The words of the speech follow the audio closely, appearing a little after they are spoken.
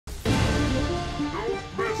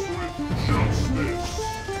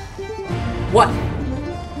What?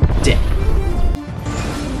 Dick.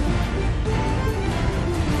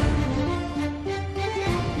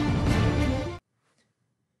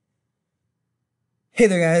 Hey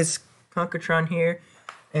there guys, Concatron here,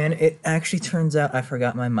 and it actually turns out I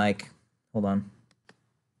forgot my mic. Hold on.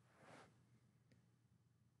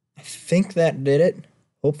 I think that did it.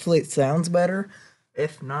 Hopefully it sounds better.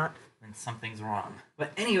 If not, then something's wrong.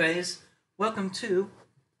 But anyways, welcome to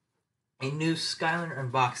a new Skylander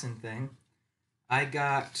unboxing thing. I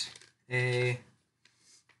got a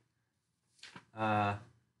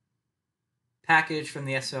package from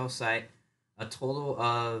the SCL site, a total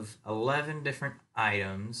of 11 different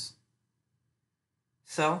items.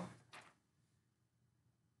 So,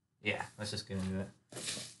 yeah, let's just get into it.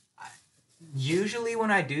 Usually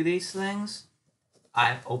when I do these things,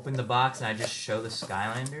 I open the box and I just show the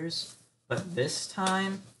Skylanders. But this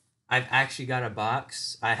time, I've actually got a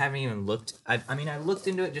box. I haven't even looked. I looked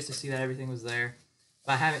into it just to see that everything was there.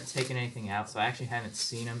 But I haven't taken anything out, so I actually haven't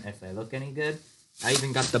seen them if they look any good. I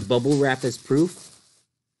even got the bubble wrap as proof.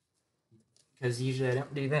 Because usually I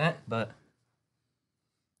don't do that, but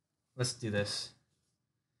let's do this.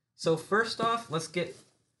 So first off, let's get...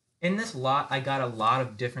 In this lot, I got a lot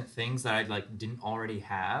of different things that I didn't already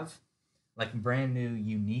have. Like brand new,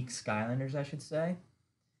 unique Skylanders, I should say.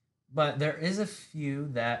 But there is a few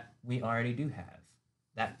that we already do have.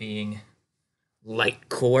 That being Light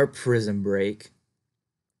Core Prism Break.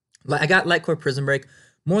 I got Light Core Prism Break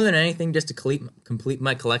more than anything just to complete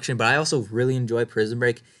my collection, but I also really enjoy Prism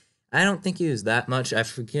Break. I don't think he was that much. I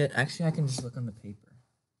forget. Actually, I can just look on the paper.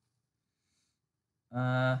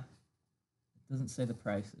 It doesn't say the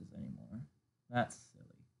prices anymore. That's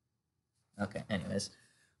silly. Okay, anyways.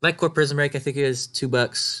 Light Core Prism Break, I think it is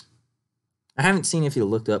 $2. I haven't seen if you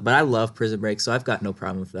looked up, but I love Prism Break, so I've got no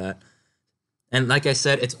problem with that. And like I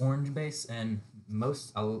said, it's orange base, and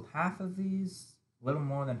half of these, a little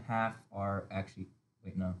more than half are actually,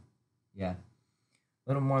 a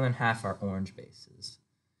little more than half are orange bases.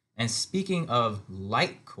 And speaking of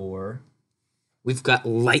Light Core, we've got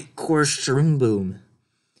Light Core Shroom Boom.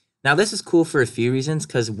 Now this is cool for a few reasons,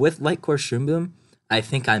 because with Light Core Shroom Boom, I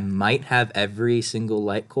think I might have every single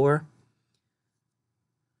Light Core,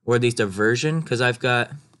 or at least a version, because I've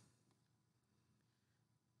got...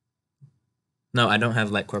 No, I don't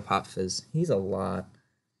have Light Core Pop Fizz. He's a lot.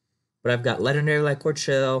 But I've got Legendary Light Core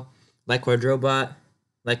Chill, Light Core Drobot,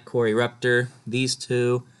 Light Core Eruptor, these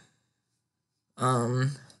two,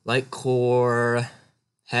 Light Core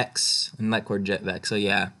Hex, and Light Core Jetvac, so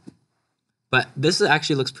yeah. But this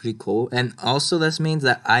actually looks pretty cool, and also this means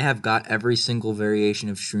that I have got every single variation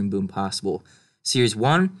of Shroom Boom possible. Series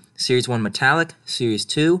 1, Series 1 Metallic, Series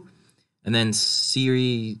 2, and then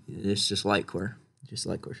Series... It's just Light Core. Just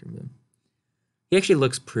Light Core Shroom Boom. He actually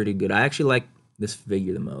looks pretty good. I actually like this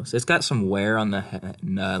figure the most. It's got some wear on the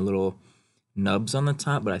little nubs on the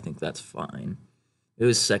top, but I think that's fine. It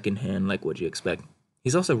was secondhand, like what you expect.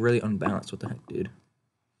 He's also really unbalanced. What the heck, dude?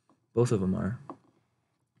 Both of them are.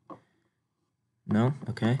 No?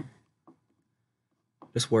 Okay.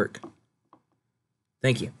 Just work.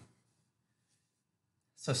 Thank you.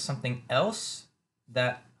 So something else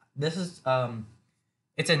that... This is...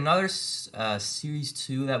 It's another Series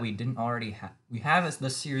 2 that we didn't already have. We have the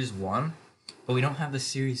Series 1, but we don't have the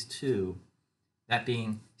Series 2. That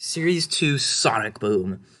being Series 2 Sonic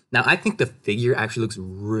Boom. Now, I think the figure actually looks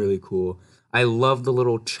really cool. I love the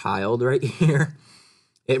little child right here.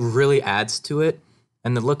 It really adds to it.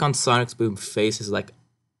 And the look on Sonic Boom's face is like,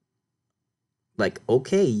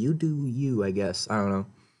 okay, you do you, I guess. I don't know.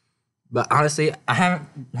 But honestly, I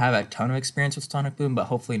haven't had a ton of experience with Sonic Boom, but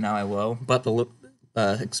hopefully now I will. But the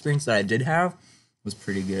experience that I did have was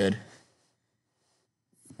pretty good.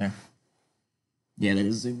 There. Yeah, that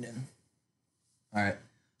is zoomed in. Alright,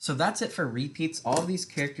 so that's it for repeats. All of these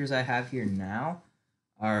characters I have here now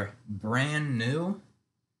are brand new.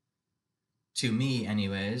 To me,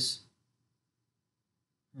 anyways.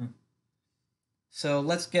 So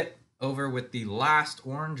let's get over with the last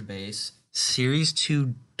orange base, Series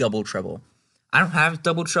 2 Double Trouble. I don't have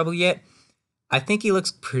Double Trouble yet. I think he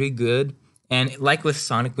looks pretty good. And like with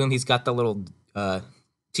Sonic Boom, he's got the little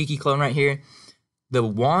Tiki clone right here. The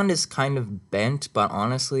wand is kind of bent, but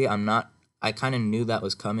honestly, I kind of knew that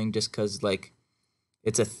was coming just because,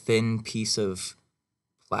 it's a thin piece of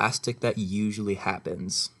plastic that usually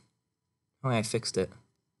happens. Oh, I fixed it.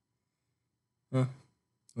 What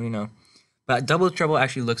do you know? But Double Trouble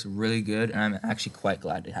actually looks really good, and I'm actually quite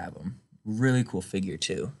glad to have him. Really cool figure,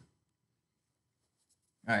 too.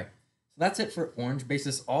 Alright, so that's it for orange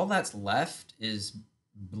bases. All that's left is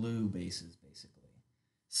blue bases, basically.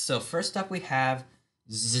 So first up we have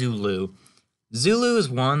Zulu. Zulu is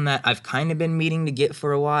one that I've kind of been meaning to get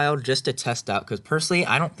for a while just to test out, because personally,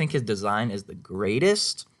 I don't think his design is the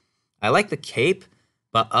greatest. I like the cape,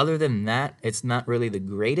 but other than that, it's not really the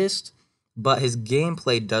greatest. But his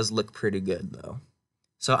gameplay does look pretty good, though.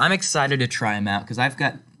 So I'm excited to try him out, because I've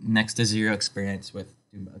got next to zero experience with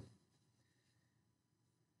Doom.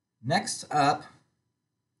 Next up,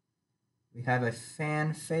 we have a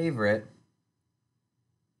fan favorite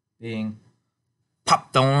being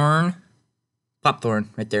Popthorn. Popthorn,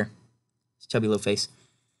 right there. His chubby little face.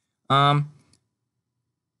 I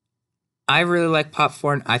really like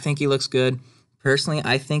Popthorn. I think he looks good. Personally,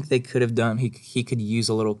 I think they could have done, he could use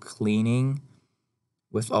a little cleaning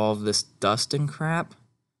with all of this dust and crap.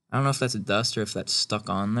 I don't know if that's a dust or if that's stuck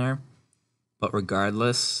on there. But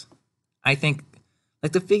regardless, I think,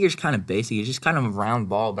 like, the figure's kind of basic. It's just kind of a round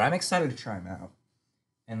ball, but I'm excited to try him out.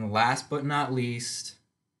 And last but not least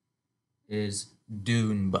is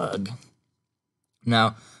Dunebug.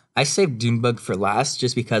 Now, I saved Dunebug for last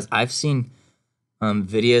just because I've seen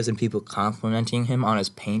videos and people complimenting him on his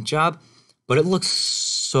paint job, but it looks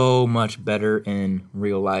so much better in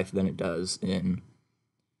real life than it does in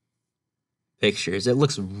pictures. It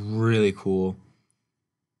looks really cool.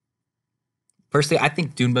 Personally, I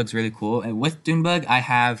think Dunebug's really cool. And with Dunebug, I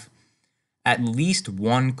have at least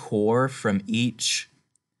one core from each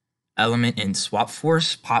element in Swap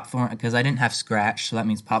Force. Popthorn, because I didn't have Scratch, so that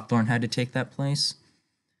means Popthorn had to take that place.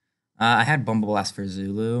 I had Bumbleblast for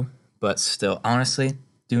Zulu, but still, honestly,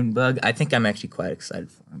 Dunebug, I think I'm actually quite excited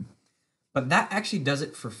for him. But that actually does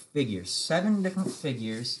it for figures. 7 different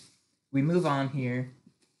figures. We move on here.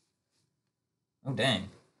 Oh, dang.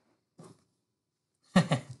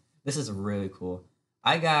 This is really cool.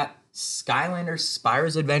 I got Skylanders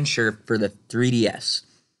Spyro's Adventure for the 3DS.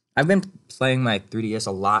 I've been playing my 3DS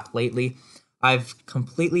a lot lately. I've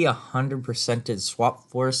completely 100%ed Swap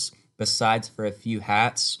Force, besides for a few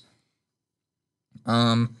hats.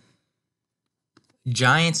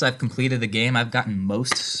 Giants, I've completed the game. I've gotten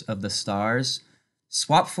most of the stars.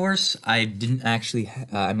 Swap Force, I didn't actually...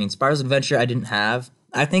 Spyro's Adventure, I didn't have.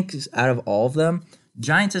 I think out of all of them,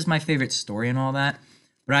 Giants is my favorite story and all that.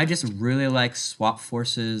 But I just really like Swap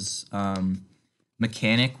Force's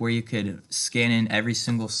mechanic where you could scan in every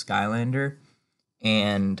single Skylander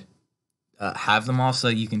and have them all so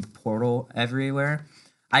you can portal everywhere.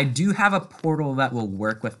 I do have a portal that will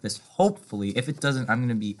work with this, hopefully. If it doesn't, I'm going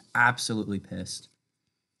to be absolutely pissed.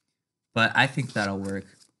 But I think that'll work.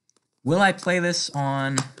 Will I play this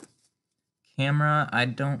on camera? I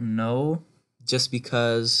don't know. Just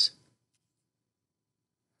because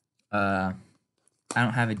I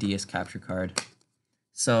don't have a DS capture card.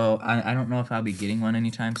 So I don't know if I'll be getting one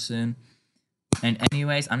anytime soon. And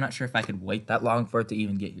anyways, I'm not sure if I could wait that long for it to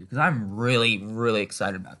even get here, because I'm really, really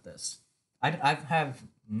excited about this. I have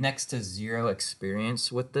next to zero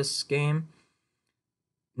experience with this game.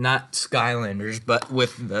 Not Skylanders, but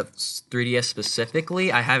with the 3DS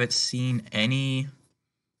specifically. I haven't seen any...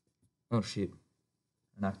 Oh, shoot.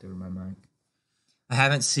 I knocked over my mic. I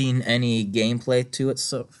haven't seen any gameplay to it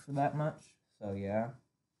for that much. So, yeah.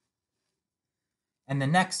 And the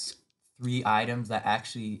next 3 items, that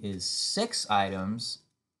actually is 6 items,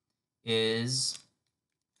 is...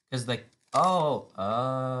 Because, like...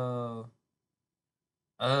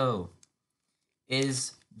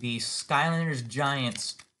 is the Skylanders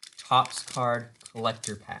Giants Topps Card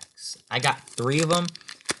Collector Packs. I got 3 of them.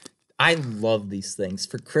 I love these things.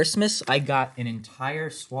 For Christmas, I got an entire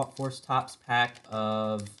Swap Force Topps pack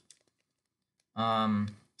of, I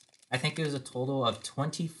think it was a total of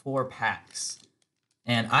 24 packs.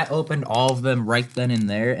 And I opened all of them right then and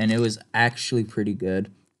there, and it was actually pretty good.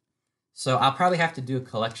 So I'll probably have to do a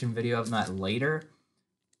collection video of that later.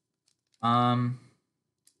 I'm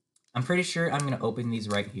pretty sure I'm going to open these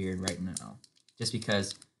right here, right now. Just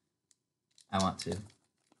because I want to.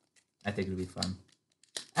 I think it'll be fun.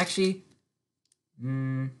 Actually,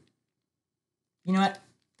 you know what?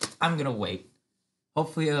 I'm going to wait.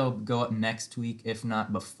 Hopefully it'll go up next week, if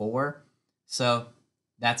not before. So,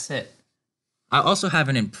 that's it. I also have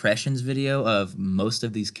an impressions video of most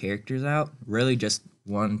of these characters out. Really just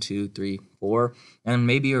 1, 2, 3, 4. And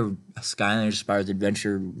maybe a Skylanders Spyro's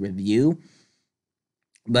Adventure review.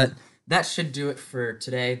 But that should do it for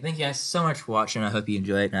today. Thank you guys so much for watching. I hope you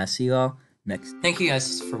enjoyed it, and I'll see you all next. Thank you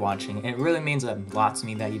guys for watching. It really means a lot to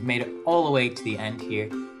me that you've made it all the way to the end here.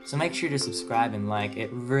 So make sure to subscribe and like.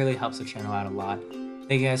 It really helps the channel out a lot.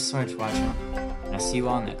 Thank you guys so much for watching, and I'll see you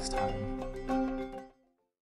all next time.